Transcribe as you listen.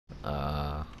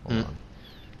Hold on.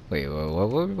 Wait, what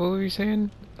were you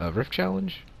saying? A Rift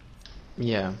Challenge?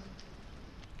 Yeah.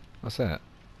 What's that?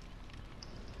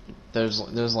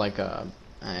 There's like a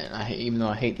even though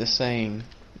I hate the saying,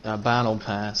 a battle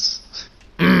pass.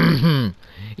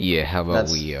 Yeah, how about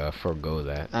That's we forego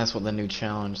that? that's what the new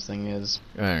challenge thing is.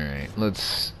 Alright,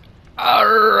 let's...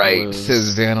 Alright,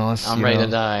 says Lose. Vanos, I'm you ready to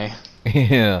know. die.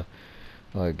 Yeah.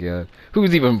 Oh god.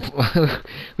 Who's even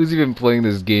who's even playing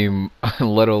this game,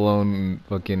 let alone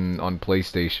fucking on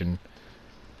PlayStation?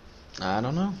 I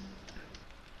don't know.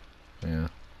 Yeah.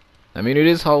 I mean, it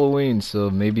is Halloween, so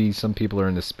maybe some people are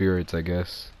in the spirits, I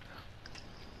guess.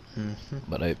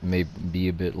 But it may be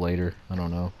a bit later. I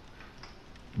don't know.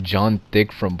 John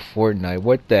Thick from Fortnite.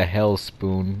 What the hell,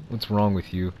 Spoon? What's wrong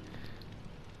with you?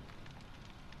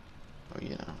 Oh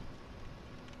yeah.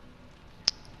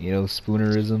 You know,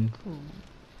 Spoonerism?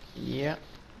 Yeah.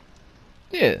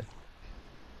 Yeah.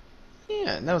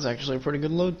 Yeah, that was actually a pretty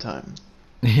good load time.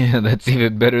 Yeah, that's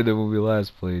even better than when we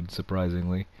last played,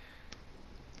 surprisingly.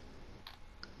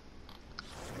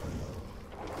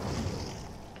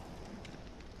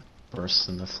 Burst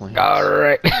into flames.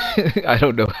 Alright. I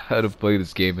don't know how to play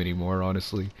this game anymore,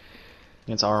 honestly.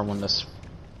 It's R1 to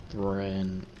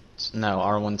sprint. No,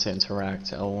 R1 to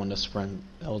interact, L1 to sprint,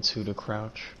 L2 to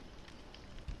crouch.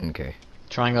 Okay.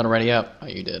 Triangle to ready up. Oh,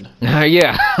 you did. Yeah.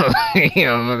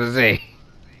 Yeah, I was about to say.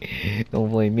 Don't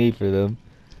blame me for them.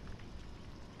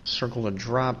 Circle to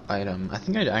drop item. I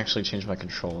think I'd actually change my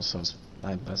controls, so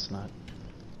I best not.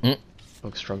 Mm.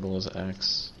 Book struggle is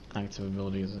X. Active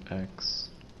ability is X.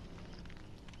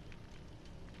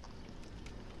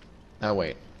 Oh,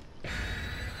 wait.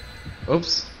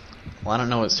 Oops. Well, I don't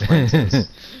know what sprint is.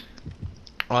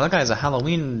 Oh, that guy's a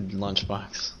Halloween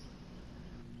lunchbox.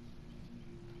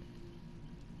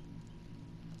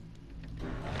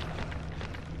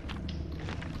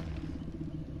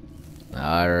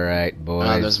 Alright,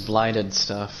 boys. There's blighted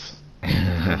stuff.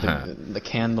 The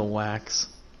candle wax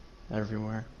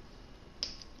everywhere.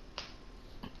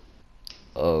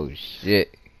 Oh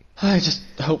shit. I just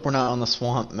hope we're not on the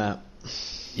swamp map.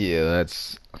 Yeah,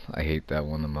 that's... I hate that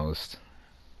one the most.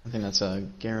 I think that's a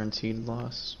guaranteed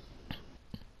loss.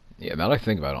 Yeah, now that I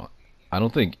think about it, I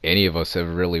don't think any of us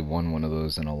have really won one of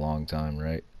those in a long time,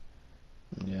 right?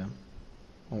 Yeah.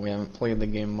 Well, we haven't played the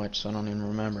game much, so I don't even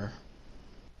remember.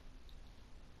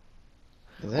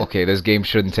 Is it? Okay, this game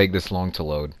shouldn't take this long to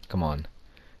load. Come on.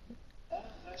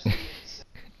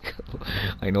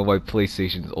 I know my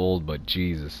PlayStation's old, but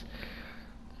Jesus.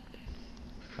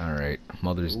 Alright,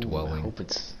 Mother's Dwelling. I hope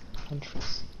it's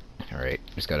Huntress. Alright,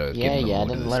 just gotta Yeah, get in the I mode of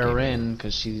didn't this let her game. in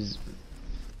because she's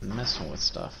messing with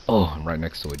stuff. Oh, I'm right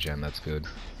next to a gem, that's good.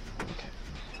 Okay.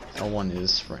 L1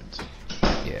 is sprint.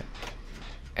 Yeah.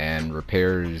 And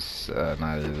repairs,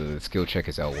 the skill check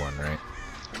is L1, right?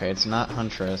 Okay, it's not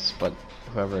Huntress, but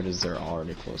whoever it is, they're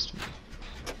already close to me.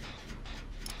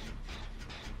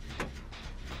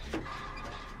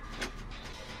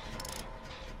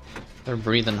 They're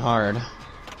breathing hard.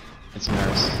 It's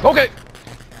Nurse. Okay!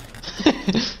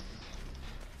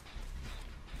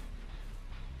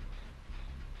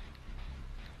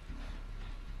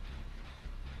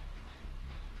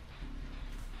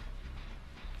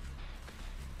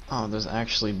 Oh, there's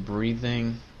actually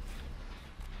breathing.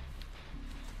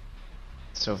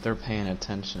 So if they're paying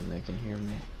attention, they can hear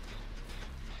me.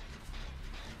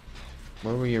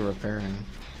 Where were you repairing?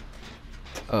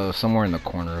 Somewhere in the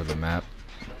corner of the map.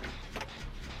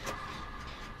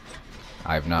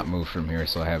 I have not moved from here,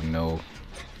 so I have no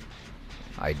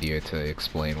idea to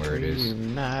explain where it is.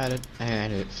 United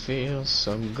and it feels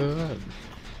so good.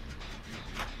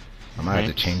 I might have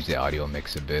to change the audio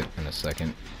mix a bit in a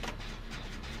second.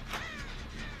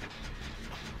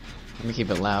 Let me keep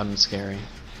it loud and scary.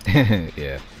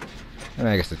 Yeah. I mean,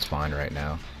 I guess it's fine right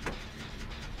now.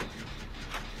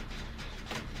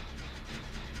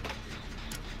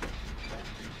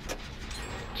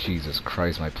 Jesus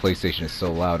Christ, my PlayStation is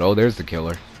so loud. Oh, there's the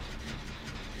killer.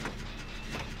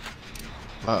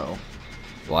 Uh-oh.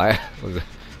 Why? Was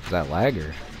that lag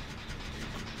or?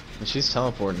 And she's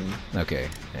teleporting. Okay,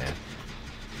 yeah.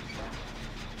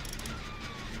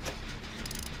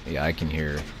 Yeah, I can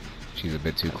hear her. She's a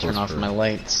bit too close. Turn off for my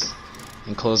lights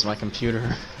and close my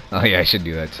computer. Oh yeah, I should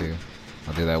do that too.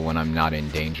 I'll do that when I'm not in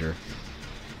danger.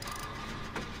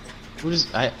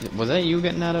 Was that you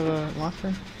getting out of a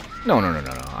locker? No.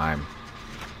 I'm.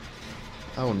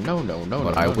 Oh no.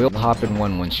 But I will hop in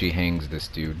one when she hangs this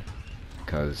dude,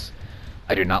 because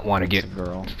I do not want to get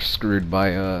girl screwed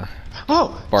by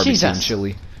Oh, barbecue Jesus. and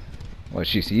chili. What,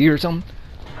 she see you or something?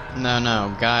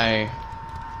 No. Guy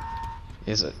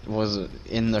was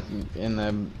in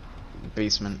the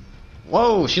basement.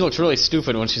 Whoa, she looks really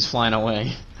stupid when she's flying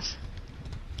away.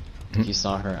 You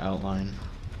saw her outline.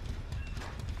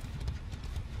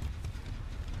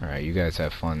 Alright, you guys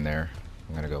have fun there.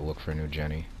 I'm gonna go look for a new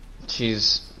Jenny.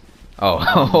 She's...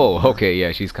 Oh, okay,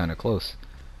 yeah, she's kinda close.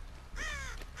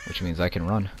 Which means I can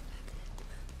run.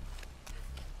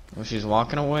 Well, she's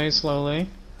walking away slowly.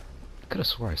 I could've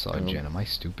swore I saw a gen. Am I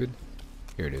stupid?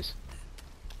 Here it is.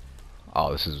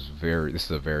 Oh, this is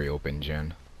a very open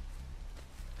gen.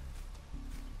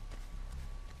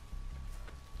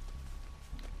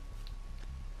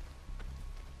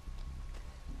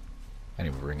 I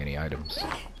didn't even bring any items.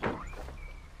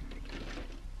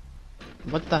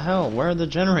 What the hell? Where are the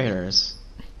generators?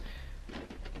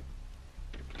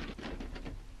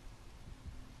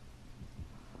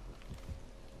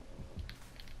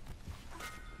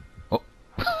 Oh.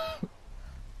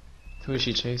 Who is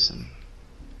she chasing?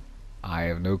 I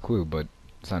have no clue, but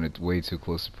it sounded way too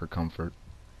close for comfort.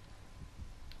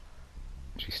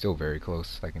 She's still very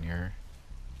close. I can hear her.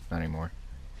 Not anymore.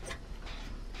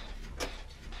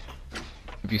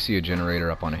 If you see a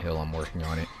generator up on a hill, I'm working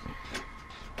on it.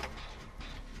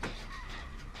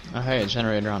 Oh hey, a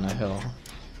generator on a hill.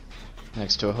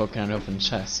 Next to a hook and an open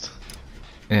chest.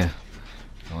 Yeah.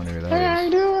 I wonder who that is. Hey, how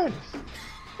you doing?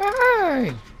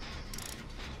 Hi!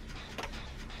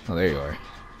 Oh, there you are.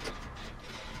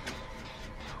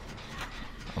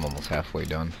 I'm almost halfway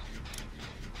done.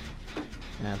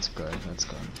 That's good, that's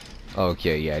good.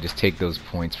 Okay, yeah, just take those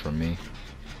points from me.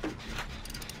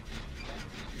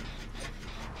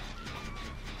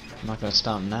 I'm not gonna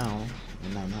stop now,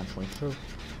 and I'm halfway through.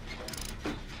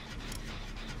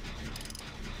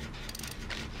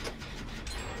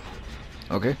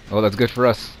 Okay. Oh, that's good for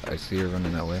us. I see her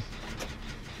running that way.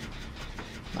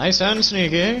 Nice and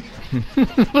sneaky.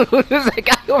 Look, there's that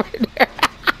guy over there.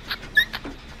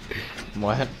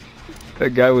 What?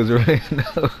 That guy was running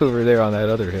over there on that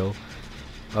other hill.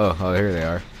 Oh, here they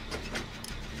are.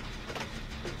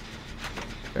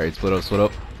 Alright, split up, split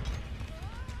up.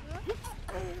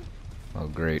 Oh,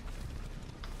 great.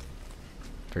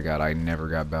 Forgot I never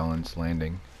got balanced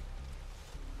landing.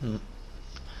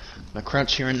 I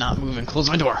crouch here and not move and close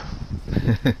my door.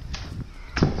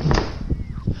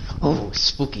 Oh,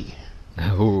 spooky.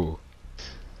 Ooh.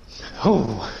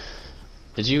 Oh.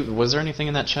 Was there anything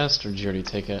in that chest, or did you already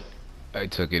take it? I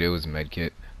took it, it was a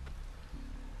medkit.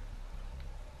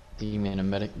 You mean a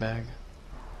medic bag?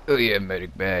 Oh yeah,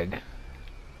 medic bag.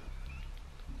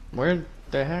 Where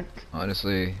the heck?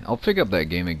 Honestly, I'll pick up that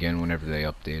game again whenever they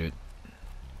update it.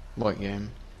 What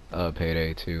game?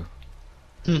 Payday 2.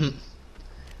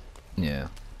 Yeah.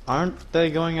 Aren't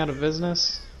they going out of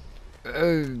business?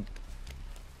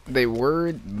 They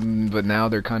were, but now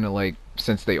they're kind of like,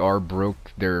 since they are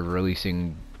broke, they're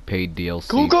releasing paid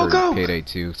DLC for Payday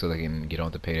 2 so they can get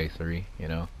on to Payday 3, you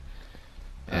know?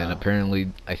 And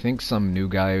apparently, I think some new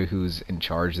guy who's in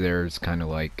charge there is kind of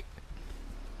like,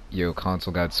 yo,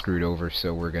 console got screwed over,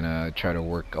 so we're gonna try to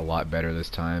work a lot better this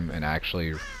time and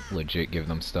actually legit give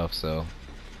them stuff, so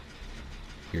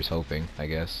here's hoping, I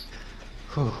guess.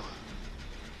 Whew.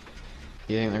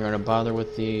 You think they're gonna bother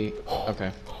with the...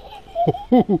 Okay.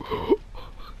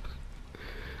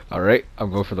 Alright,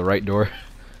 I'm going for the right door.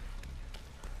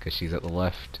 Because she's at the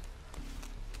left.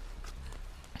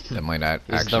 That might not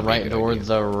actually Is the right door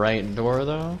the right door,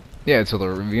 though? Yeah, so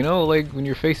the, you know, like when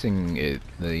you're facing it,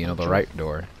 the right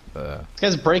door. This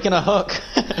guy's breaking a hook.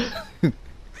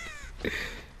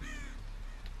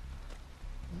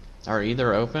 Are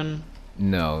either open?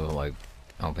 No, like,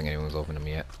 I don't think anyone's opened them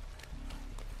yet.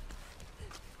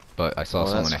 But I saw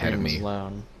someone ahead of me.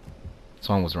 Loud.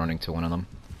 Someone was running to one of them.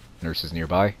 Nurse is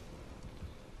nearby.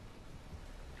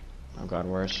 Oh god,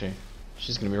 where is she?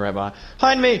 She's gonna be right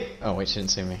behind me! Oh wait, she didn't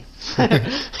see me.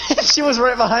 She was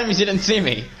right behind me, she didn't see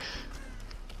me!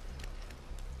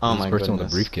 Oh my goodness. With a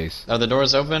briefcase. Are the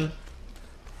doors open?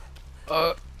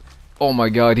 Oh my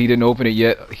god, he didn't open it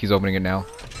yet. He's opening it now.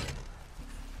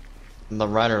 The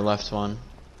right or left one?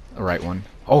 The right one.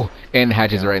 Oh, and the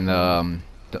hatch is right in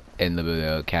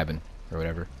the cabin or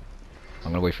whatever.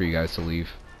 I'm gonna wait for you guys to leave.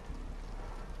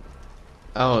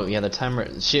 Oh yeah, the timer.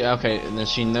 Okay, and then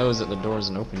she knows that the door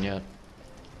isn't open yet.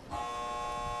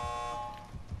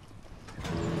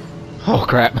 Oh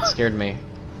crap! It scared me.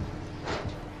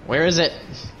 Where is it?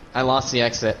 I lost the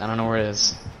exit. I don't know where it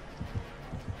is.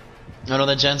 Oh no,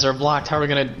 the gens are blocked. How are we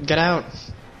gonna get out?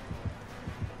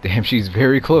 Damn, she's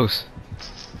very close.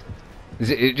 Is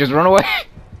it just run away?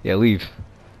 Yeah, leave.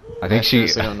 I think she. I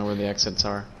don't know where the exits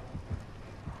are.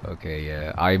 Okay,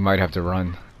 yeah, I might have to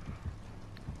run.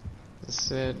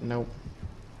 Is it? Nope.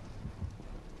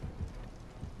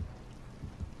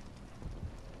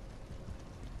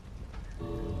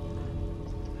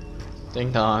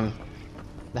 Ding dong.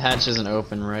 The hatch isn't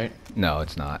open, right? No,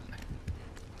 it's not.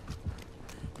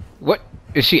 What?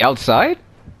 Is she outside?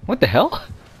 What the hell?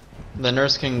 The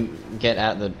nurse can get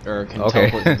at the, or can Okay.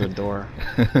 teleport to the door.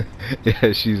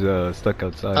 Yeah, she's stuck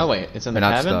outside. Oh wait, it's in Or the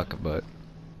not cabin? stuck, but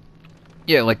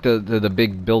yeah, like the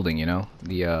big building, you know,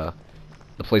 the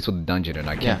place with the dungeon, and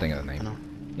I can't Yeah, think of the I know.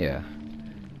 name. Yeah,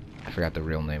 I forgot the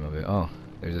real name of it. Oh,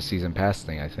 there's a season pass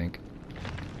thing, I think.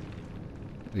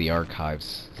 The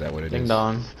archives, is that what it is? Ding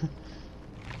dong.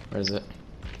 Where is it?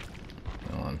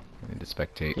 Hold on, I need to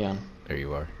spectate. Yeah. There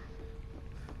you are.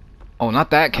 Oh,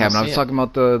 not that cabin. I see was it. talking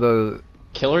about the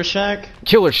Killer Shack?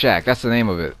 Killer Shack. That's the name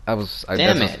of it.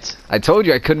 Damn it. I told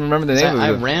you I couldn't remember the name of it. I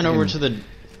ran over to the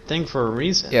thing for a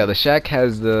reason. Yeah, the shack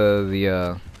has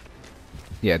the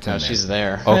yeah, it's in Oh, there. she's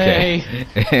there. Okay.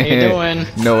 Hey, how you doing?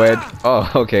 No, Ed.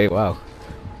 Oh, okay. Wow.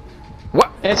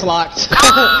 What? It's locked.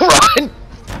 Run!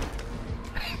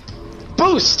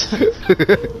 Boost!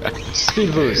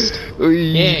 Speed boost.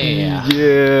 Yeah. That,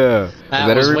 Is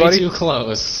that was everybody? way too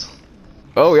close.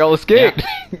 Oh, we all escaped.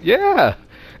 Yeah.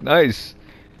 Nice.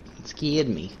 It scared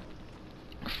me.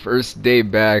 First day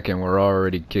back and we're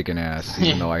already kicking ass,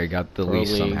 even though I got the Pro leash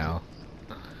league. somehow.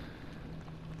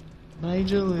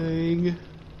 Major League.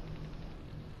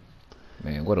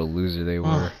 Man, what a loser they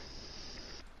were.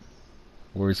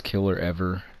 Worst killer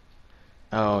ever.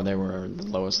 Oh, they were the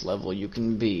lowest level you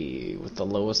can be, with the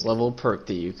lowest level perk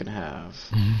that you can have.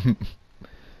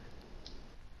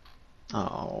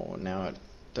 Oh, now it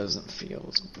doesn't feel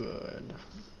as good.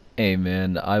 Hey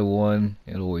man, I won.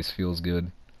 It always feels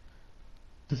good.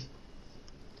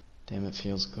 Damn, it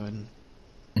feels good.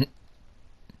 Hey,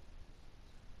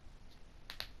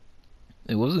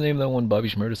 what was the name of that one Bobby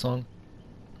Shmurda song?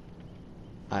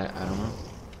 I don't know.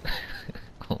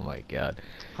 Oh my god.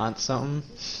 Haunt something?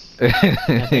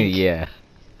 Yeah.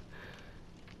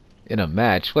 In a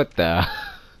match? What the?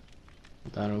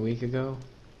 About a week ago?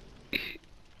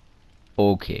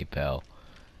 Okay, pal.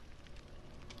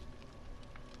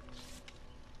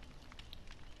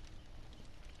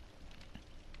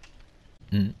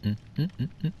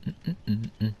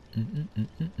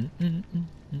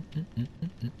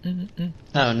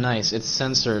 Oh, nice. It's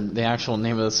censored. The actual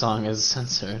name of the song is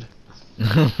censored.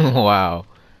 Wow.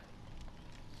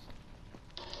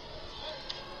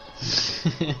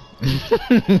 I'm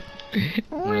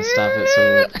gonna stop it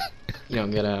so you don't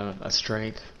get a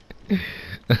strike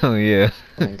Oh yeah.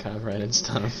 and copyrighted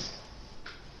stuff.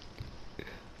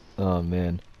 Oh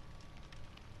man.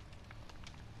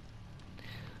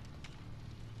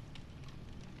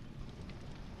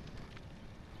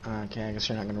 Okay, I guess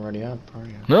you're not gonna ready up, are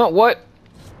you? No, what?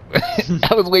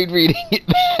 I was waiting for you to get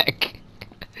back.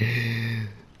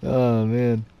 Oh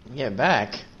man. Get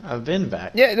back. I've been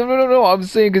back. Yeah, no. I'm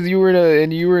saying because you were in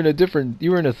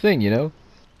a thing, you know?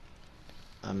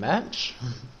 A match?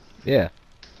 Yeah.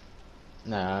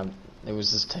 Nah, it was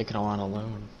just taking on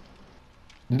alone.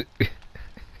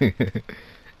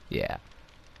 Yeah.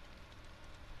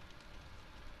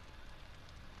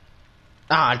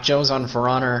 Ah, Joe's on For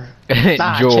Honor. Joe.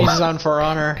 Chase is on For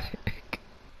Honor.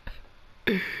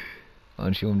 Why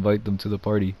don't you invite them to the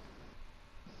party?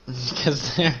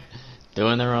 Because they're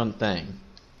doing their own thing.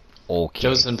 Okay.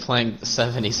 Joe's been playing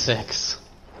 76.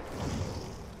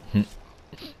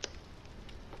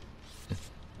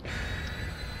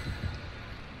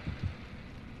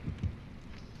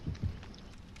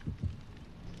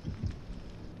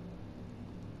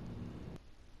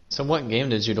 So what game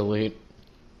did you delete?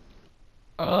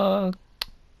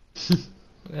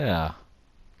 Yeah.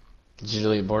 Did you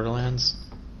delete Borderlands?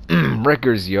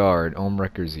 Wrecker's Yard.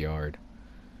 Wrecker's Yard.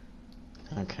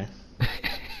 Okay.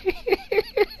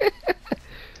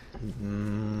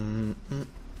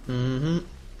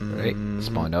 Right.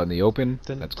 Spawned out in the open.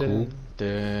 That's cool.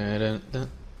 I'm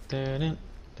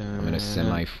in a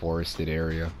semi-forested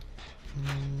area.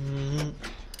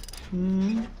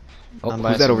 Oh, I'm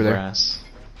by who's that some over there? grass.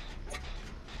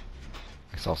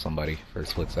 I saw somebody for a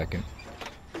split second.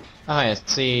 Oh, I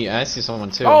see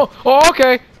someone too. Oh,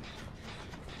 okay.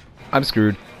 I'm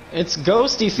screwed. It's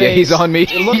Ghosty Face. Yeah, he's on me.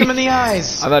 Look him in the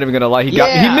eyes. I'm not even gonna lie. He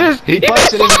missed. He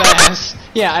busted his ass.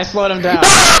 Yeah, I slowed him down.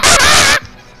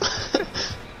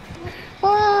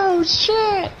 Oh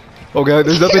shit! Oh god,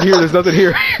 there's nothing here. There's nothing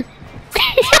here.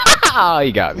 Oh,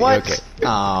 he got me. What? Okay.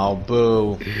 Oh,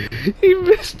 boo. He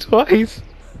missed twice.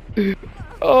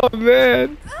 Oh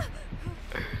man.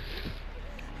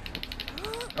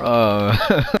 I'm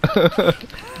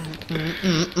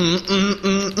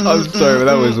sorry, but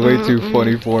that was way too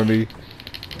funny for me.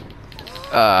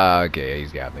 Okay,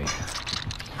 he's got me.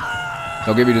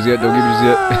 Don't give me just yet. Don't give me just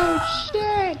yet. Oh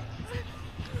shit!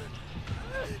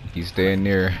 He's staying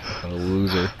near a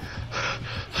loser.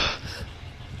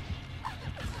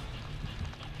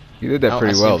 He did that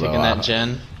pretty well, though. Picking that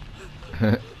gen.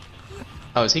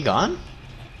 Oh, is he gone?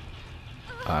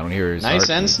 I don't hear his nice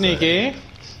heartbeat, and sneaky.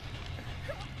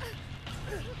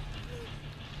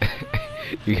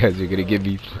 You guys are gonna get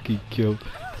me fucking killed.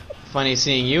 Funny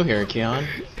seeing you here, Keon.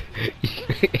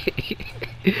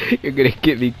 You're gonna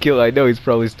get me killed. I know he's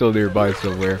probably still nearby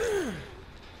somewhere.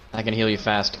 I can heal you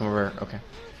fast. Come over. Okay.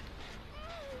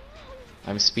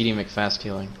 I'm Speedy McFast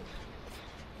healing.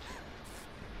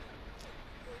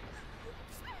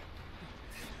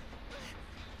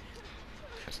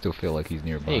 I still feel like he's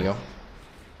nearby. There you go.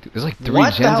 Dude, there's like 3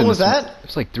 what gens the hell in was this that? one.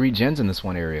 There's like 3 gens in this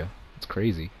one area. It's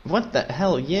crazy. What the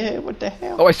hell? Yeah, what the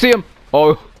hell? Oh, I see him!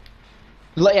 Oh!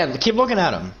 Yeah, keep looking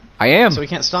at him. I am! So we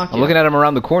can't stalk you. I'm looking at him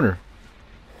around the corner.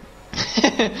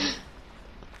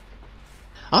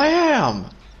 I am!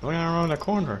 Looking around the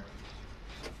corner.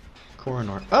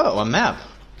 Corner. Oh, a map.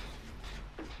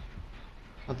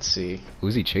 Let's see.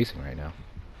 Who's he chasing right now?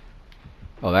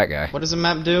 Oh, that guy. What does a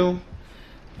map do?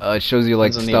 It shows you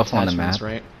like stuff on the map.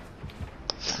 Right?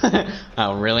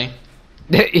 Oh, really?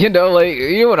 You know, like,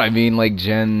 you know what I mean, like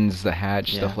gens, the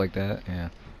hatch, Yeah. stuff like that. Yeah.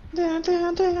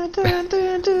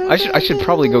 I should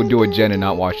probably go do a gen and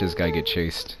not watch this guy get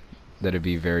chased. That'd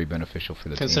be very beneficial for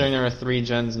the Considering team. there are 3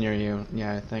 gens near you,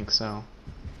 yeah, I think so.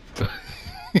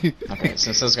 Okay,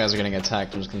 since those guys are getting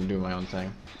attacked, I'm just gonna do my own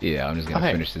thing. Yeah, I'm just gonna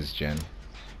Okay. finish this gen.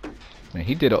 Man,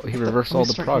 he reversed all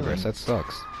the progress. That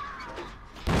sucks.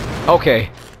 Okay.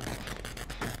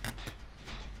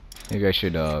 Maybe I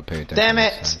should pay attention. Damn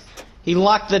next it! time. He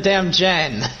locked the damn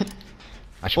gen!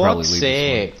 I should probably Fuck's leave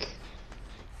sake. this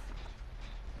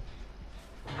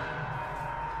one.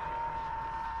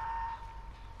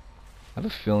 I have a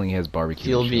feeling he has barbecue.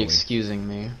 You'll be chili. excusing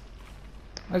me.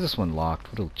 Why is this one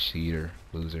locked? What a cheater,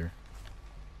 loser.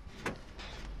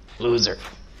 Loser.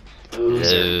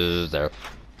 Loser.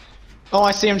 Oh,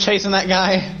 I see him chasing that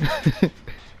guy.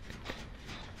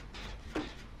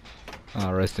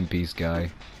 Ah, rest in peace, guy.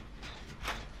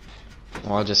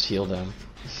 Well, I'll just heal them.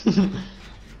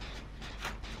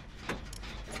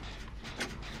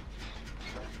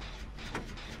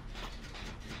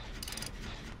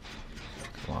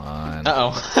 Come on.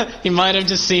 Uh-oh. He might have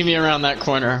just seen me around that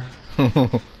corner.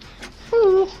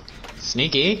 Ooh.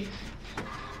 Sneaky.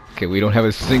 Okay, we don't have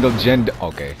a single gen.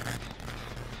 Okay.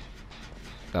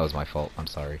 That was my fault. I'm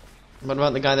sorry. What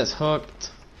about the guy that's hooked?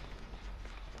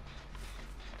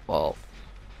 Well,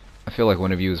 I feel like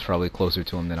one of you is probably closer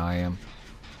to him than I am.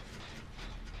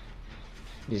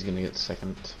 He's gonna get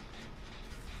second.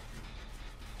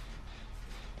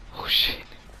 Oh shit.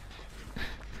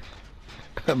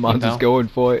 Monza's going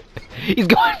for it. He's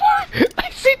going for it! I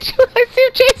see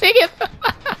him chasing him!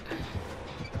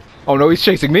 Oh no, he's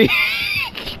chasing me!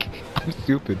 I'm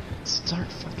stupid. Start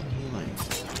fucking healing.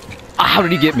 Ah, how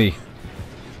did he get me?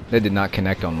 That did not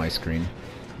connect on my screen.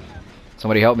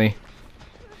 Somebody help me.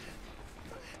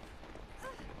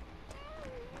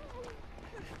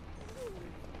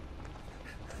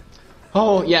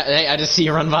 Oh, yeah, hey, I just see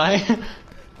you run by.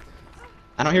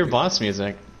 I don't hear boss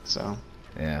music, so...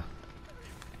 Yeah.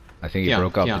 I think he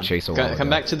broke up the chase a while ago. Come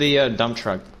back to the dump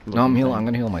truck. No, I'm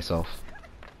gonna heal myself.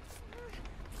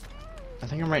 I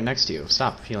think I'm right next to you.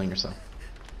 Stop healing yourself.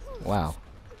 Wow.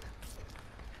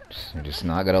 You're just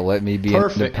not gonna let me be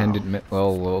Perfect. an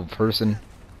independent person.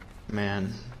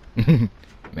 Man.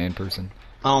 Man person.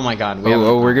 Oh my god.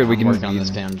 We're good. We can work on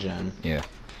this damn gen. Yeah.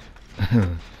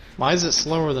 Why is it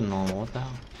slower than normal? What the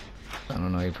hell? I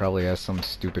don't know. He probably has some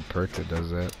stupid perk that does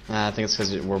that. I think it's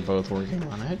because we're both working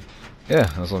on it. Yeah,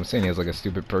 that's what I'm saying. He has like a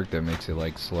stupid perk that makes it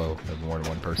like slow with more than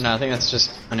one person. No, I think that's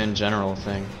just an in general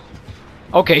thing.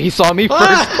 Okay, he saw me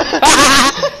first.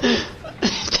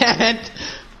 Damn it!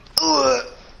 Ugh.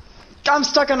 I'm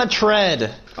stuck on a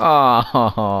tread.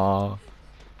 Oh.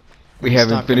 We haven't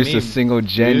Stuck on finished me, a single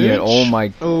gen yet. Oh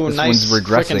my! Ooh, this nice one's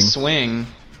regressing. frickin' swing.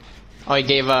 Oh, he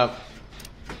gave up.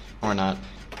 Or not.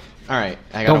 Alright,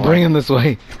 I gotta Don't bring him this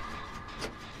way.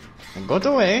 Go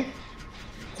away.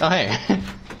 Oh, hey.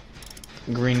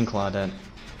 Green Claudette.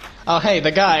 Oh, hey,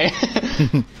 the guy.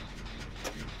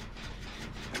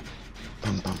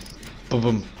 Boom, boom. Boom,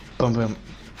 boom. Boom, boom.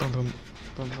 Boom, boom.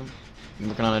 Boom, boom. I'm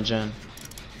working on a gen.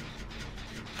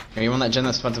 Are you on that gen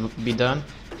that's about to be done?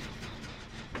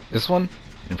 This one?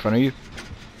 In front of you?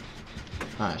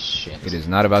 Ah, shit. It is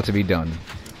not about to be done.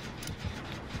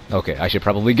 Okay, I should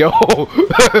probably go.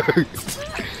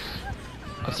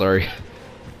 I'm sorry.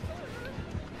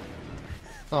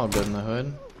 It's all good in the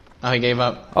hood. Oh, he gave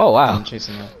up. Oh wow. I'm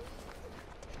chasing that.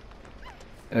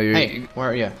 Oh, Hey, where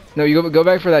are you? no, you go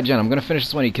back for that gen. I'm gonna finish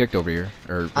this one he kicked over here,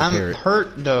 or I'm repair it. hurt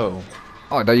though.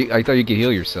 Oh, I thought you could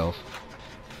heal yourself.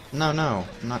 No, I'm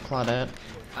not Claudette.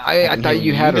 I can thought heal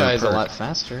you had you guys her a perk. lot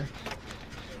faster.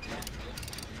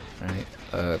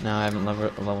 Alright, No, I haven't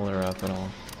leveled her up at all.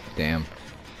 damn.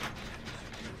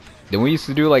 Didn't we used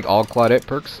to do like all Claudette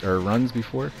perks or runs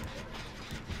before?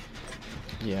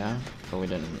 Yeah, but we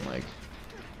didn't like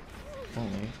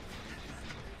only.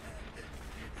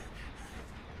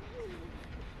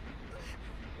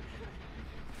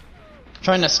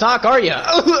 Trying to stalk, are you?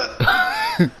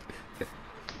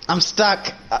 I'm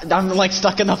stuck. I'm like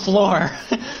stuck in the floor.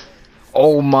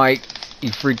 Oh my, you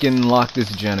freaking locked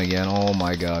this gen again. Oh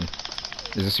my god.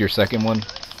 Is this your second one?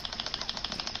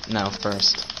 No,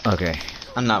 first. Okay.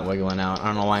 I'm not wiggling out. I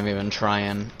don't know why I'm even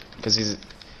trying. Because he's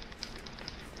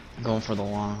going for the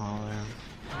long haul there.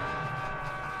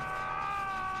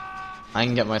 I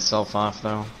can get myself off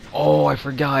though. Oh, I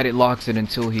forgot. It locks it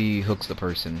until he hooks the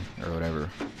person or whatever.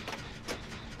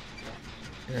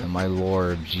 And my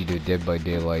lore of G to Dead by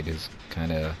Daylight is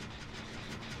kind of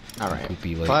Alright.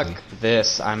 poopy lately. Fuck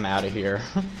this. I'm out of here.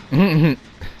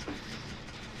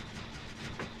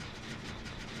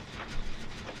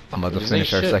 I'm about to These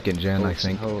finish ain't our shit. second gen, I Hooks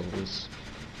and think. hoes.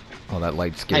 Oh, that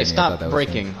light scared Hey, me. I stop thought that was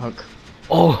breaking, him. Hook.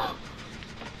 Oh!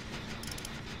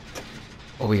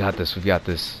 Oh, we got this. We got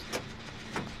this.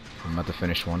 I'm about to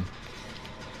finish one.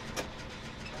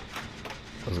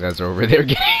 Those guys are over there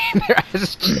getting their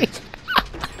asses chased.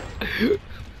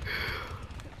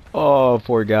 Oh,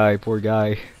 poor guy, poor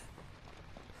guy.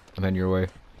 I'm heading your way.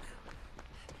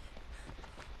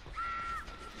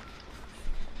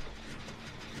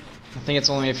 I think it's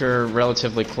only if you're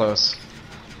relatively close.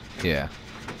 Yeah.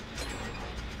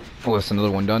 Oh, that's another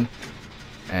one done.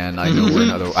 And I know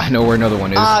where another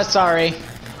one is. Ah, sorry.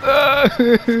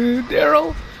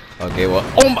 Daryl. Okay, well,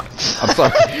 oh my, I'm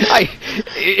sorry.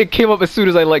 It came up as soon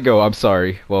as I let go. I'm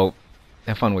sorry. Well,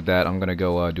 have fun with that. I'm gonna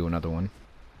go do another one.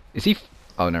 Is he?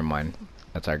 Oh, never mind.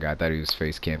 That's our guy. I thought he was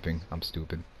face camping. I'm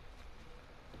stupid.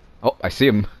 Oh, I see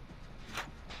him.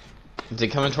 Is he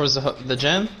coming towards the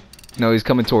gym? No, he's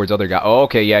coming towards other guy. Oh,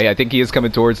 okay, yeah, I think he is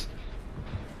coming towards.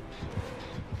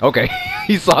 Okay,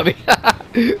 he saw me.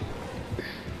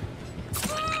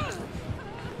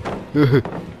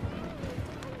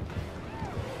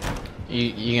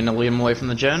 You gonna lead him away from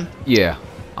the gym? Yeah,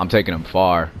 I'm taking him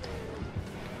far.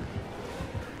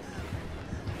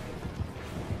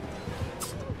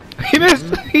 He missed.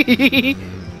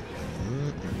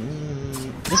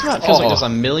 This map feels like there's a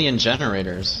million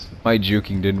generators. My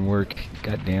juking didn't work.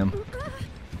 God damn.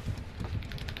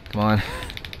 Come on.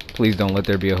 Please don't let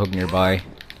there be a hook nearby.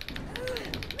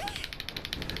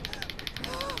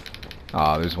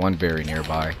 Aw, there's one very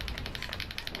nearby.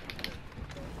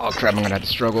 Oh crap, I'm gonna have to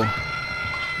struggle.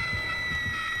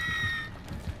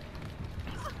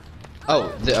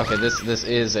 Oh, okay. This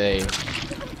is a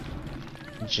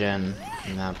gen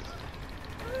map.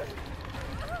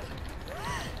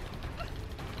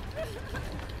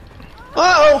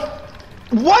 Uh-oh!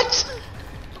 What?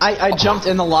 I jumped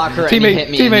in the locker and he hit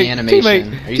me in the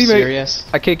animation. Are you serious?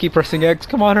 I can't keep pressing X.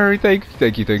 Come on, hurry. Thank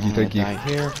you. Die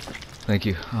here. Thank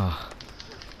you. Oh.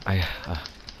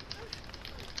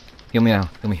 Heal me now.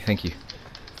 Heal me. Thank you.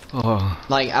 Oh.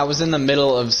 Like, I was in the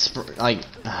middle of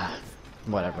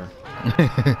whatever.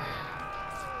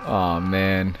 Oh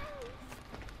man.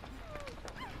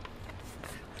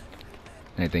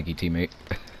 Hey, thank you, teammate.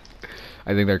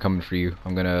 I think they're coming for you.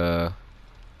 I'm gonna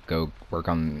go work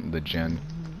on the gen.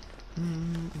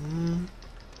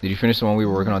 Did you finish the one we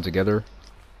were working on together?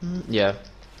 Yeah.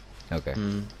 Okay.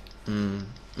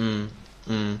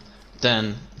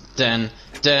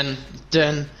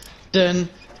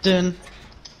 Den.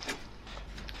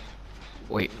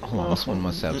 Wait, hold on. This one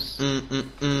must have.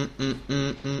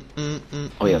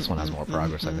 Oh yeah, this one has more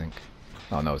progress, I think.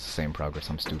 Oh no, it's the same progress.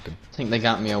 I'm stupid. I think they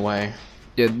got me away.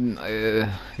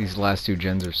 Yeah, these last two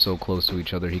gens are so close to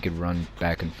each other. He could run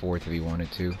back and forth if he wanted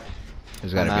to.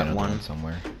 There's gotta be another one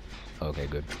somewhere. Okay,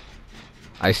 good.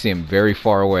 I see him very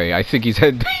far away. I think he's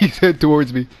head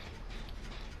towards me.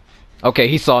 Okay,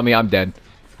 he saw me. I'm dead.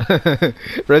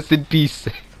 Rest in peace.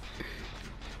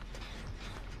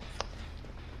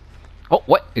 Oh,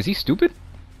 what? Is he stupid?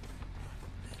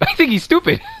 I think he's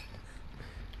stupid.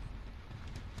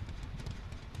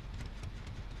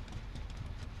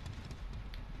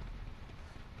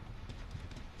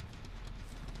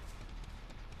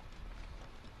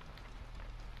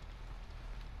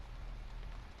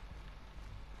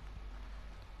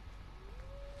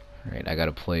 Alright, I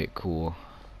gotta play it cool.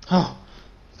 Oh,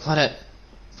 Claudette,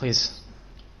 please.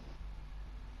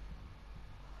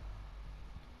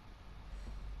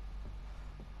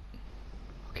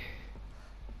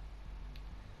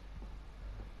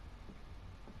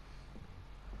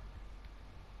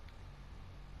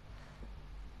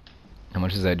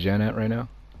 much is that gen at right now?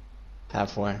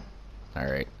 Halfway.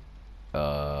 Alright.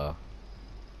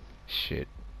 Shit.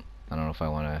 I don't know if I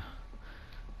wanna...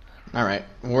 Alright.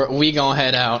 We gonna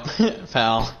head out,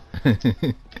 pal.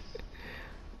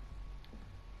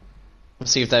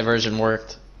 Let's see if that version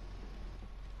worked.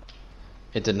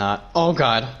 It did not. Oh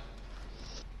god.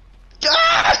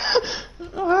 Ah!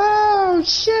 Oh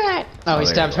shit! Oh, he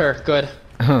stabbed her. Good.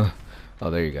 Oh,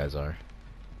 there you guys are.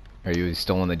 Are you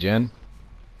still on the gen?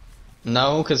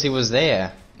 No, because he was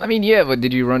there. I mean, yeah, but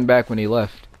did you run back when he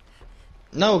left?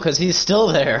 No, because he's still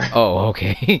there. Oh,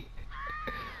 okay.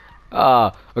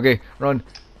 Okay, run.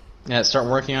 Yeah, start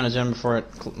working on a gen before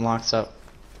it locks up.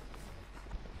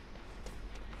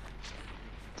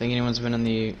 Think anyone's been in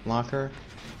the locker?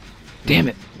 Damn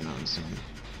it. You know what I'm saying.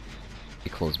 He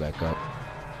closed back up.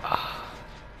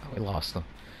 We lost them.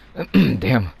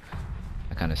 Damn.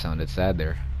 That kind of sounded sad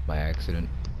there by accident.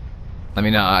 I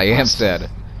mean, I am sad,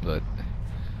 but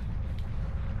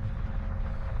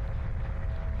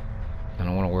I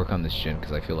don't want to work on this gen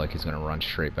because I feel like he's going to run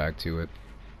straight back to it.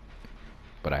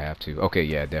 But I have to. Okay,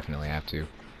 yeah, definitely have to.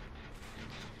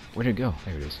 Where'd it go?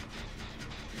 There it is.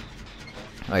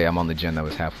 Oh yeah, I'm on the gen that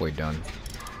was halfway done.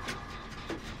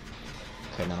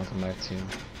 Okay, now I'll come back to you.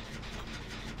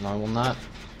 No, I will not.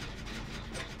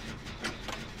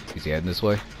 Is he heading this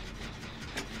way?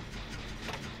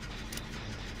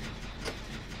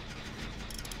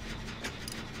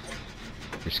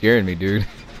 You're scaring me, dude.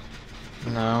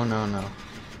 No, no, no.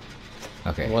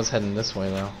 Okay. It was heading this way,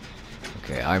 though.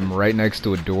 Okay, I'm right next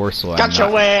to a door, so Got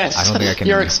your ass! I don't think I can.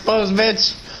 You're exposed,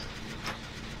 bitch!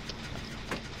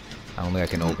 I don't think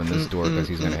I can open this door because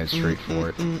he's gonna head straight for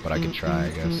it. But I can try, I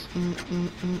guess.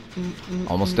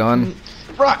 Almost done.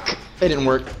 Rock! It didn't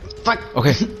work. Fuck!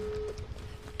 Okay.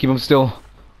 Keep him still.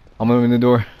 I'm moving the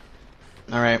door.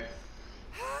 Alright.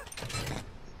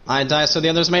 I die so the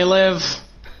others may live!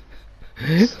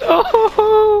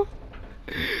 No!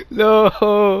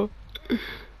 No!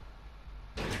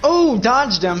 Oh,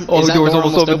 dodged him! Oh, Is the that door's door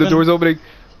almost open. The door's opening.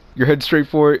 You're heading straight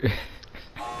for it.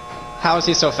 How is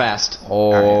he so fast?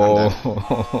 Oh,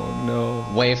 right, no.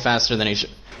 Way faster than he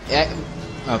should. Yeah,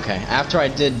 okay, after I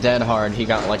did Dead Hard, he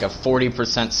got like a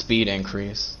 40% speed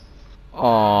increase.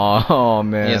 Oh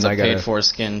man, He has a I gotta... paid for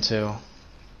skin too.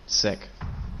 Sick.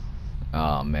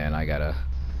 Oh man, I gotta...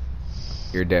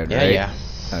 You're dead, Yeah, right? yeah.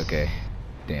 Okay.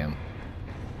 Damn.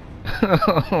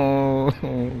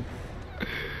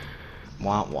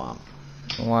 Womp womp.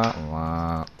 Wah,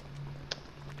 wah.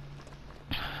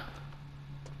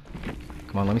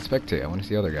 Come on, let me spectate. I want to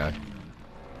see the other guy.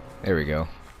 There we go.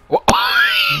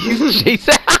 You chase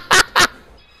it.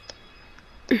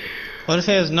 What if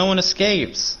he has no one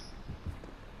escapes?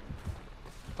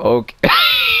 Okay.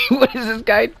 What is this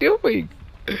guy doing?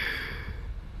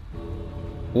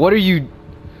 What are you...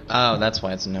 Oh, that's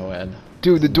why it's no ed.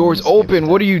 Dude, the door's open.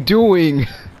 What are you doing?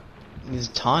 He's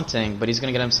taunting, but he's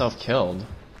gonna get himself killed.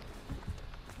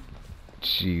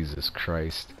 Jesus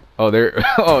Christ. Oh, there...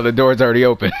 Oh, the door's already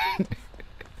open.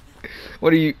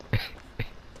 What are you...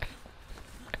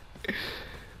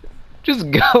 Just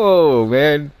go,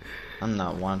 man. I'm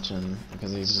not watching,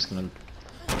 because he's just gonna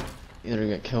either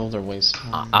get killed or waste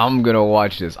time. I'm gonna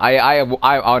watch this. I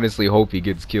honestly hope he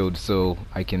gets killed so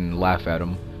I can laugh at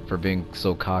him for being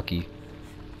so cocky.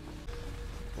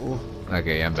 Ooh.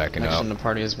 Okay, I'm backing Connection up. to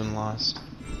party has been lost.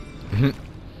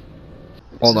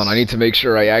 Hold on, I need to make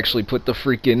sure I actually put the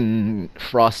freaking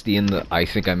Frosty in the... I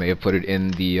think I may have put it in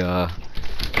the,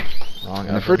 Wrong in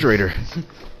the refrigerator.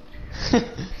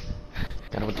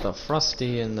 Got it with the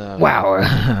Frosty and the...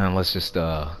 Wow, let's just,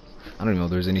 I don't even know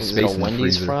if there's any Is space it a in Wendy's the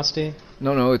freezer. Frosty?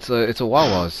 No, it's a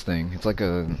Wawa's thing. It's like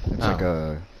a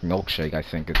milkshake, I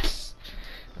think it's...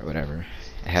 Or whatever.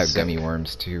 I have gummy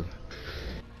worms, too.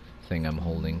 Thing I'm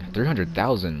holding.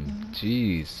 300,000.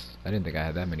 Jeez. I didn't think I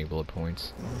had that many bullet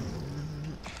points.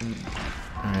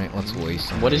 Alright, let's waste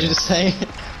some. What did you just say?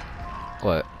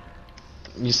 What?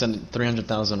 You said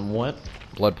 300,000 what?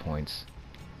 Blood points.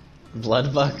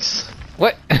 Blood bucks?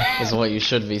 What? Is what you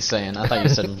should be saying. I thought you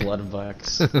said blood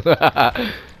bucks.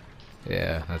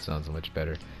 Yeah, that sounds much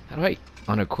better. How do I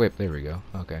unequip? There we go.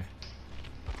 Okay.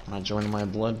 Am I joining my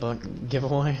blood buck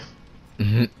giveaway?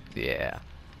 Yeah.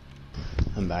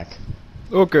 I'm back.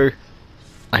 Okay.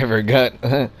 I forgot.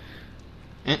 Eh.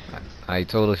 I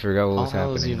totally forgot what was All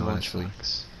those happening, evil honestly.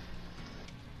 lunchbucks.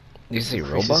 Did you say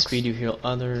Increases Robux? speed you heal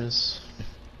others.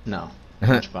 No.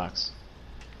 Lunchbox.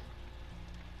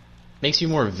 Makes you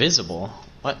more visible.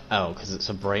 What? Oh, because it's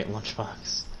a bright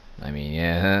lunchbox. I mean,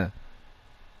 yeah.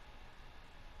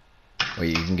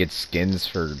 Wait, you can get skins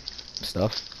for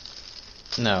stuff?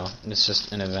 No, it's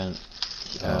just an event.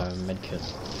 Oh. Medkit.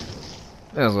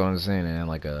 That's what I'm saying, and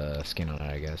like a skin on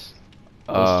it, I guess.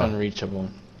 Most unreachable.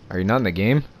 Are you not in the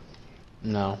game?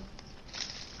 No.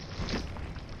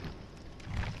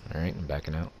 Alright, I'm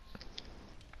backing out.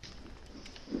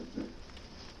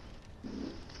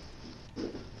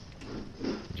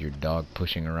 Is your dog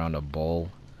pushing around a bowl?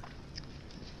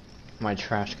 My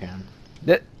trash can.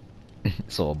 That.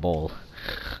 So a bowl.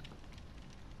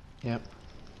 Yep.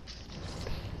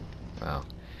 Wow.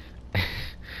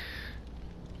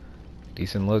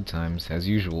 Decent load times as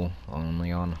usual.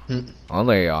 Only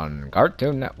on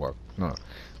Cartoon Network. No,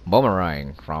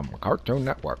 Boomerang from Cartoon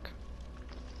Network.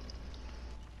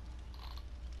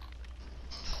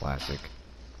 Classic.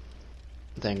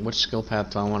 Dang, which skill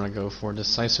path do I want to go for?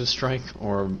 Decisive Strike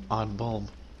or Odd Bulb?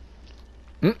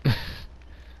 I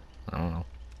don't know.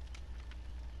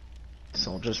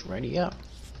 So just ready up.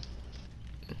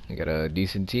 We got a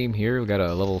decent team here. We got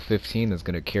a level 15 that's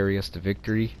gonna carry us to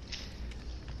victory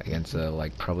against a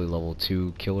like probably level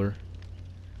 2 killer.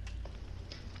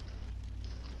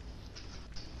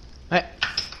 Hey.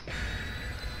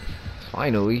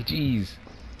 Finally, jeez.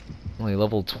 Only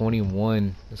level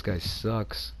 21. This guy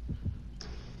sucks.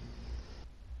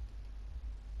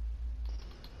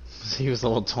 He was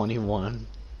level 21.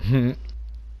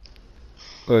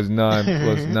 Plus 9,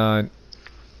 plus 9.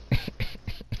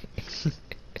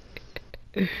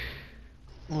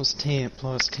 Plus 10,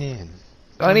 plus 10.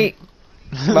 Funny.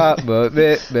 Bop, bop,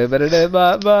 bit, bit, bit,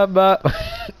 bop, bop, bop.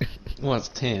 What's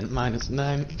 10 minus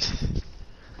 9?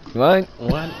 What?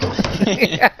 What?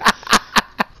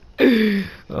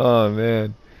 Oh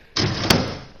man.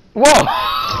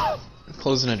 Whoa!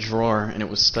 Closing a drawer and it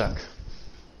was stuck.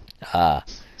 Ah,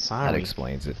 that Sorry.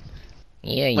 explains it.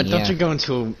 Yeah, But yeah. don't you go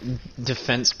into a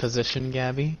defense position,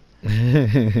 Gabby?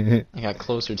 I got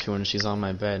closer to her and she's on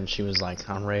my bed and she was like,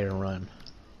 I'm ready to run.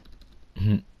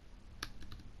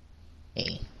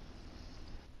 Hey.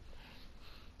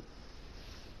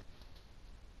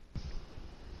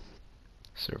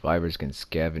 Survivors can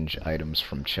scavenge items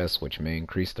from chests, which may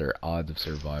increase their odds of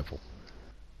survival.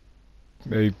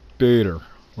 Hey, Peter,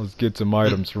 let's get some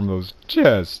items from those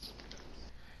chests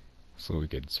so we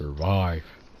can survive.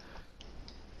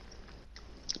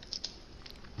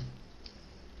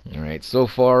 Alright, so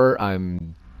far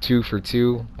I'm 2 for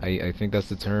 2. I think that's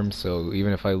the term, so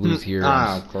even if I lose here,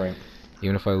 Great.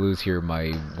 even if I lose here,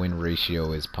 my win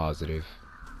ratio is positive.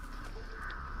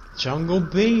 Jungle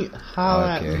Beat, how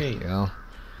at me. Well,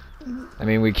 I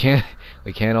mean we can't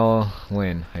all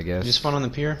win, I guess. Did you spawn on the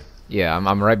pier? Yeah,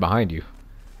 I'm right behind you.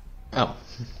 Oh.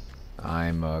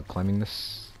 I'm climbing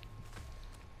this.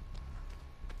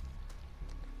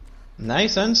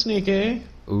 Nice and sneaky.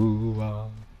 Ooh.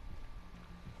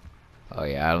 Oh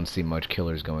yeah, I don't see much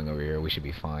killers going over here. We should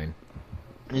be fine.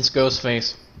 It's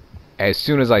Ghostface. As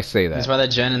soon as I say that. He's by the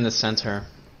gen in the center.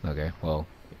 Okay, well,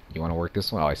 you want to work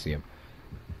this one? Oh, I see him.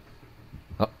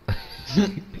 Oh. I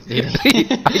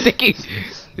think he...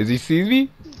 Does he see me?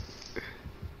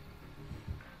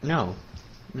 No.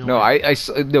 No,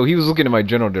 no, he was looking in my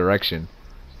general direction.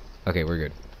 Okay, we're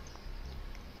good.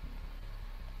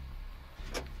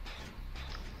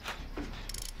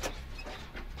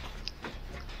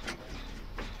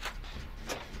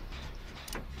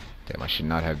 Damn, I should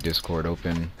not have Discord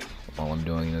open while I'm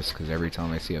doing this, because every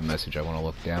time I see a message I want to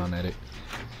look down at it.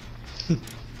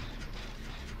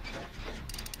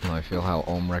 Well, I feel how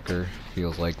Omwrecker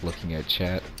feels like looking at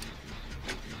chat.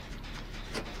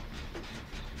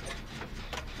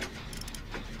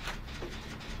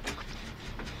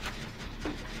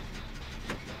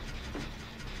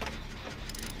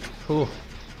 Ooh.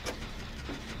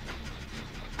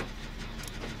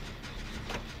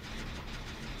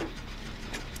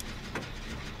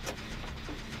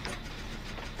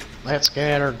 Let's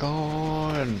get her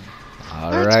going.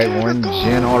 Alright, one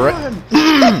gen, alright.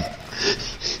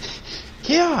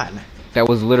 Keon! That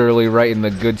was literally right in the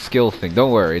good skill thing.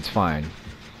 Don't worry, it's fine.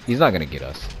 He's not gonna get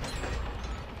us.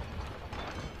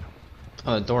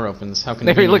 Oh, the door opens. How can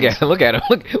There, look at him, look at him.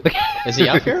 Look at Is he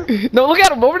up here? No, look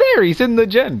at him over there. He's in the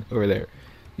gen over there.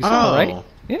 You saw him, right?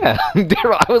 Yeah.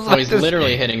 Daryl, I was like, he's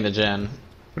literally hitting the gen.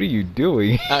 What are you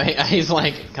doing? He's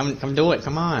like, come do it,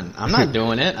 come on. I'm not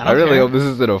doing it. I I really care. hope this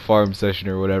isn't a farm session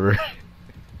or whatever.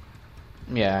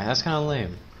 Yeah, that's kind of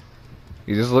lame.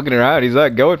 He's just looking around. He's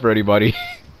not going for anybody.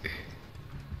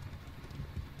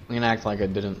 I'm gonna act like I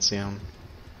didn't see him.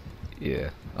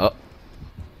 Yeah. Oh.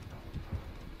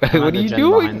 Come on, What are the you gen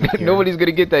doing? behind the pier. Nobody's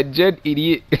gonna get that gen,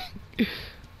 idiot.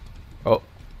 Oh.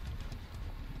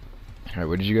 Alright,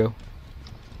 where did you go?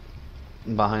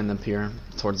 Behind the pier,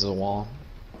 towards the wall.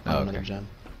 Oh, Another okay. gen.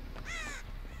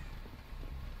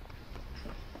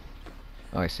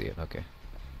 Oh, I see it. Okay.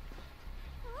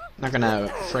 Not gonna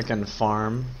frickin'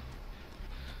 farm.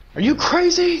 Are you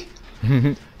crazy?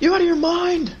 You out of your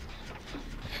mind?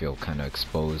 I feel kind of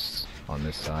exposed on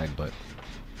this side, but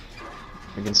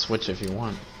We can switch if you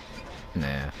want.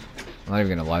 nah. I'm not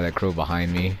even gonna lie, that crow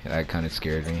behind me, that kind of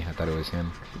scared me. I thought it was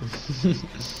him.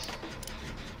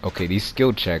 Okay, these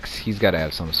skill checks, he's gotta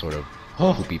have some sort of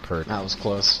poopy perk. That was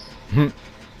close.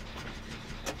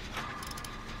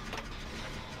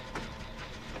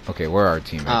 Okay, where are our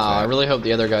teammates at? I really hope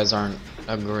the other guys aren't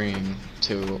agreeing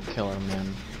to kill him,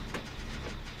 man.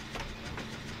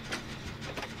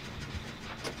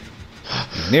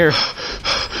 He's near.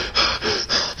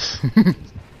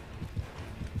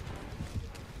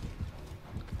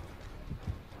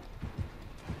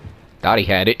 Thought he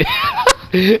had it.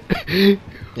 Did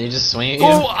he just swing at you?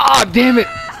 Oh, ah, damn it!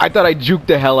 I thought I juked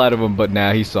the hell out of him, but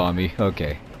nah, he saw me.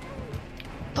 Okay.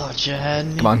 Thought you had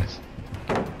me. Come on.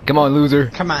 Come on, loser.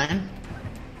 Come on.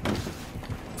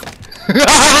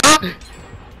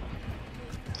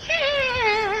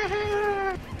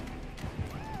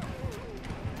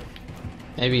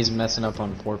 Maybe he's messing up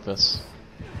on purpose.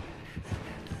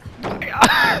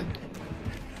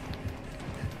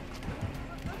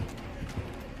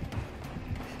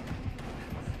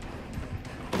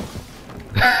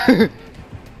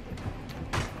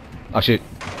 Oh shit.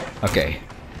 Okay.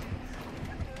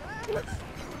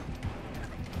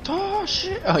 Oh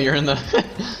shit! Oh, you're in the.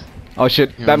 Oh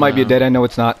shit. You're That might be a not. dead end. No,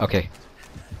 it's not. Okay.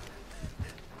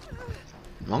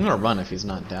 I'm gonna run if he's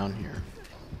not down here.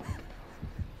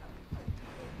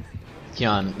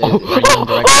 Keon, Oh, are you on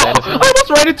direct side of I him? almost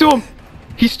ran into him.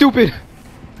 He's stupid.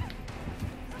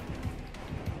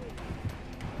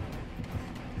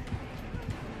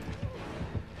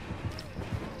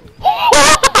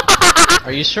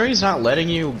 Are you sure he's not letting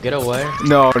you get away?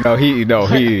 No,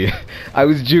 he. I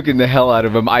was juking the hell out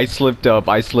of him. I slipped up.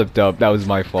 That was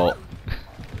my fault.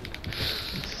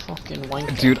 Fucking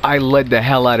wanker. Dude, I led the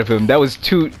hell out of him. That was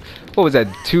what was that,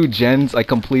 2 gens I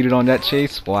completed on that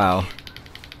chase? Wow.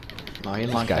 No, he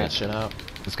locked that shit up.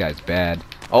 This guy's bad.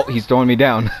 Oh, he's throwing me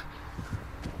down.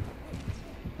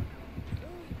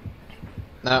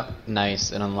 No,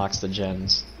 nice. It unlocks the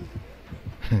gens.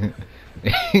 I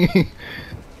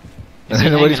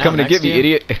don't know what he's hanging out coming to next get to me, you?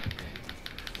 idiot.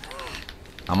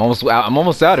 I'm almost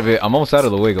out of it. I'm almost out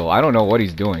of the wiggle. I don't know what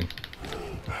he's doing.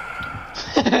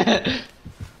 I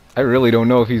really don't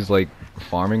know if he's like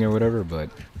farming or whatever, but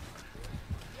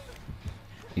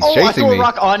he's I chasing threw me. a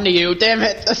rock onto you. Damn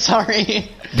it. Sorry.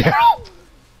 Daryl.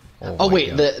 Oh my wait,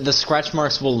 God. the scratch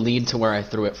marks will lead to where I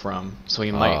threw it from, so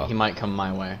he might Oh. come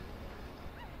my way.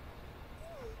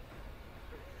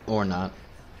 Or not.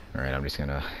 All right, I'm just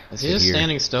gonna. Is he sit just here.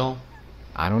 standing still?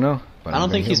 I don't know. But I don't I'm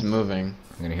think gonna he's heal. moving.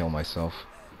 I'm gonna heal myself.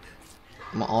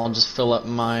 I'll just fill up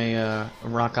my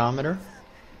rockometer.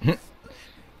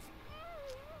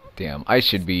 Damn, I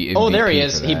should be MVP Oh, there he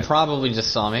is. for He that. probably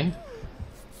just saw me.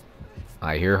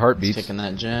 I hear He's heartbeats. taking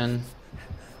that gen.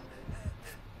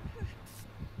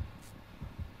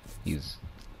 He's.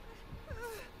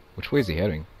 Which way is he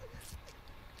heading?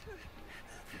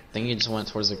 I think he just went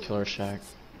towards the killer shack.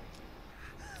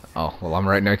 Oh, well, I'm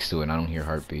right next to it and I don't hear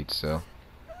heartbeats, so.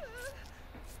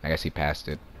 I guess he passed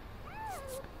it.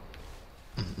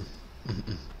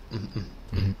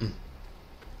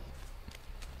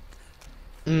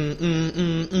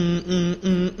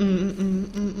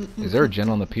 Is there a gen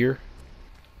on the pier?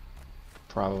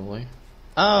 Probably.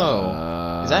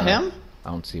 Oh, is that him? I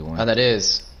don't see one. Oh, that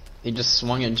is. He just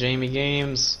swung at Jamie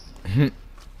Games.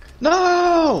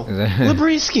 No! Is that-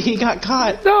 Labrisky got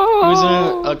caught. No! He was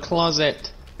in a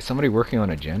closet. Is somebody working on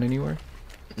a gen anywhere?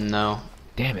 No,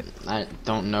 Damn it. I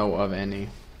don't know of any.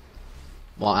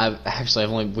 Well,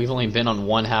 we've only been on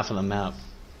one half of the map.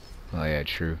 Oh yeah,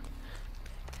 true.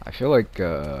 I feel like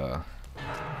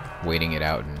waiting it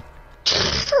out and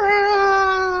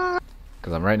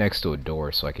because I'm right next to a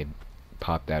door, so I could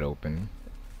pop that open.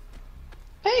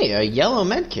 Hey, a yellow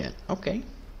medkit. Okay,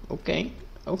 okay,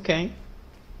 okay.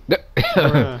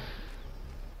 Bruh.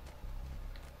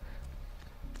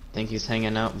 Think he's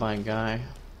hanging out by a guy.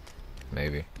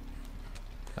 Maybe.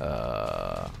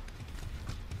 Oh.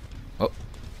 Oh,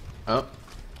 oh.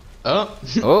 Oh.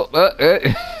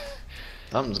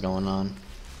 Something's going on.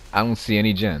 I don't see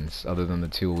any gens other than the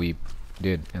 2 we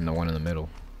did and the one in the middle.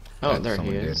 Oh, that there he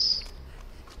someone did. is.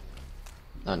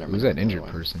 Oh, never Who's mind, that injured other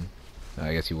way. person?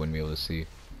 I guess you wouldn't be able to see.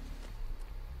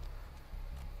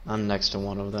 I'm next to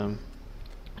one of them.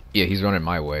 Yeah, he's running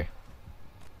my way.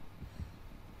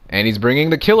 And he's bringing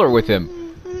the killer with him.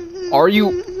 Are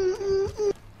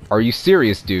you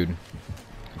serious, dude?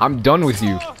 I'm done with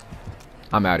you.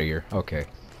 I'm out of here. Okay.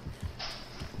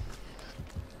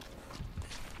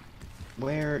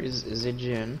 Where is a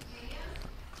gen?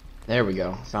 There we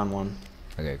go. Found one.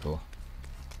 Okay, cool.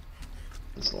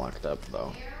 It's locked up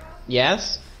though.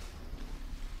 Yes?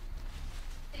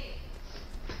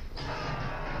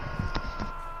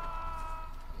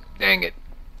 Dang it.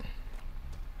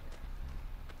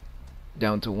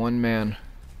 Down to one man.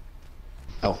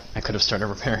 Oh, I could have started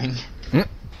repairing. Yeah,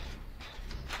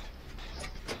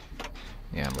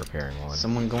 I'm repairing one.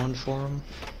 Someone going for him?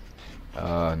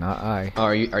 Not I. Oh,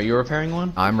 are you repairing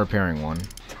one? I'm repairing one.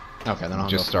 Okay, then I'll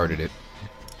just go started it.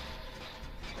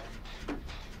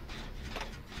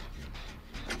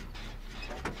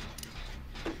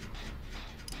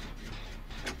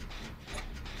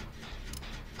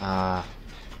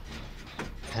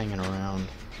 Hanging around.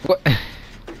 What?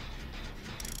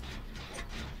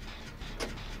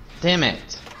 Damn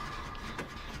it!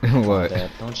 What?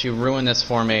 Don't you ruin this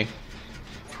for me.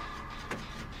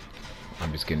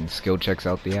 I'm just getting skill checks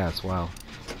out the ass. Wow.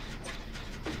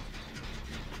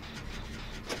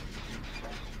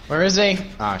 Where is he?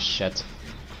 Ah, shit.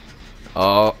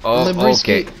 Oh,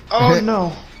 Librisky. okay. Oh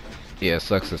no. Yeah,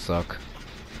 sucks to suck.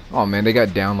 Oh man, they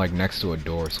got down like next to a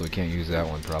door, so we can't use that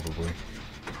one probably.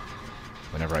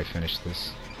 Whenever I finish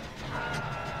this.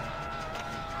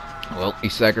 Well, he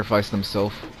sacrificed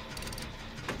himself.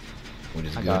 Which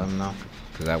is I good. got him now.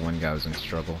 Because that one guy was in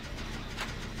struggle.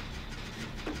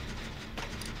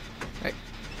 Hey.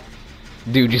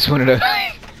 Dude just wanted to...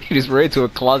 he just ran to a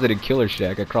closeted killer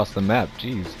shack across the map.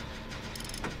 Jeez.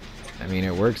 I mean,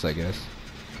 it works, I guess.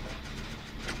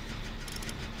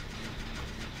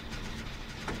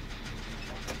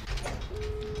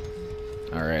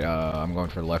 Alright, I'm going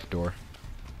for the left door.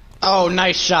 Oh,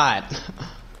 nice shot!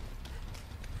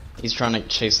 He's trying to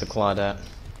chase the Claudette.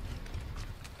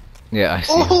 Yeah, I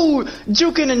see. Oh!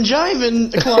 Juking and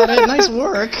jiving, Claudette. Nice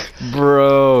work!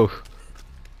 Bro!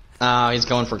 Oh, he's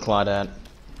going for Claudette.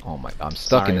 Oh my, I'm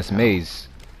stuck in this pal. maze.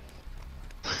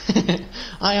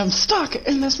 I am stuck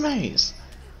in this maze.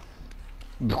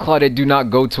 Claudette, do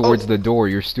not go towards the door.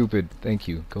 You're stupid. Thank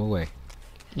you. Go away.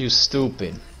 You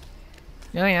stupid.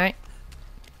 Yeah.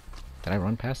 Did I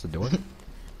run past the door?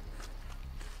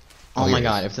 Oh here my it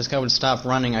god, is. if this guy would stop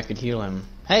running, I could heal him.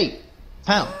 Hey!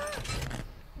 Pal!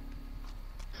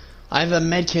 I have a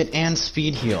medkit and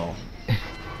speed heal.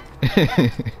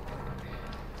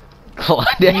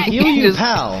 Claudette, Heal you,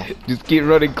 pal! Just keep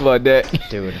running, Claudette.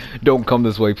 Dude. Don't come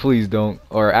this way, please don't.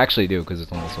 Or actually do, because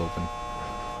it's almost open.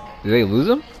 Did they lose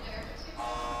him?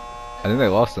 I think they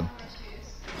lost him.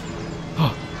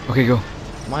 Okay, go.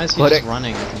 Why is he Claudette, just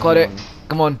running? Claudette,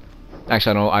 come on.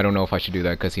 Actually, I don't know if I should do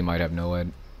that, because he might have no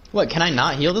ed. What, can I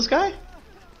not heal this guy?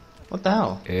 What the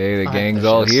hell? Hey, the Alright, gang's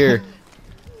there all she is. here.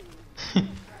 I'm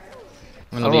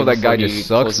I gonna don't know if leave that guy before he just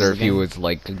sucks closes or the if he game. was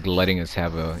like letting us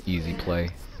have a easy play.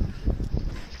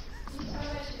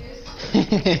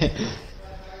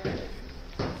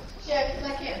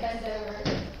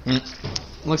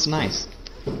 Looks nice.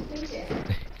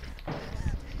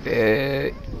 Yeah,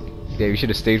 we should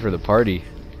have stayed for the party.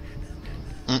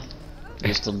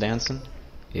 You still dancing?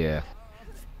 Yeah.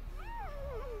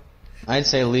 I'd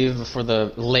say leave for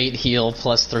the late heal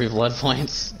plus 3 blood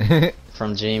points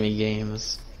from Jamie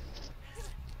Games.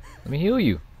 Let me heal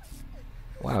you.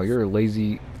 Wow, you're a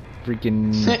lazy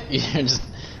freaking... You're just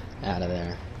out of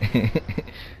there.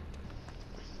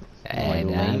 Like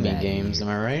Jamie Games, am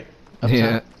I right? Up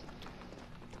Yeah. top.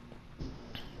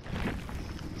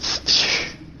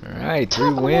 Alright,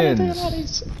 3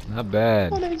 wins. Not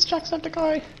bad.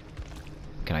 Jacksepticeye.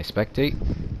 Can I spectate?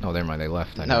 Oh, never mind, they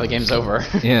left. I No, the noticed. game's over.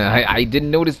 Yeah, I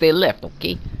didn't notice they left,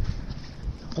 okay?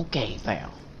 Okay,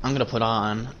 pal. I'm gonna put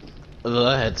on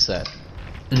the headset.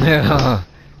 Yeah,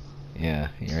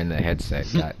 you're in the headset,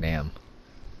 goddamn.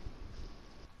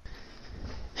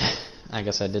 I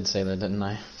guess I did say that, didn't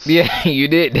I? Yeah, you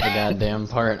did. The goddamn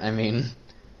part, I mean.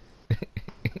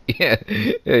 Yeah,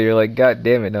 you're like, God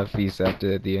damn it, Nuffies,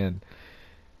 after at the end.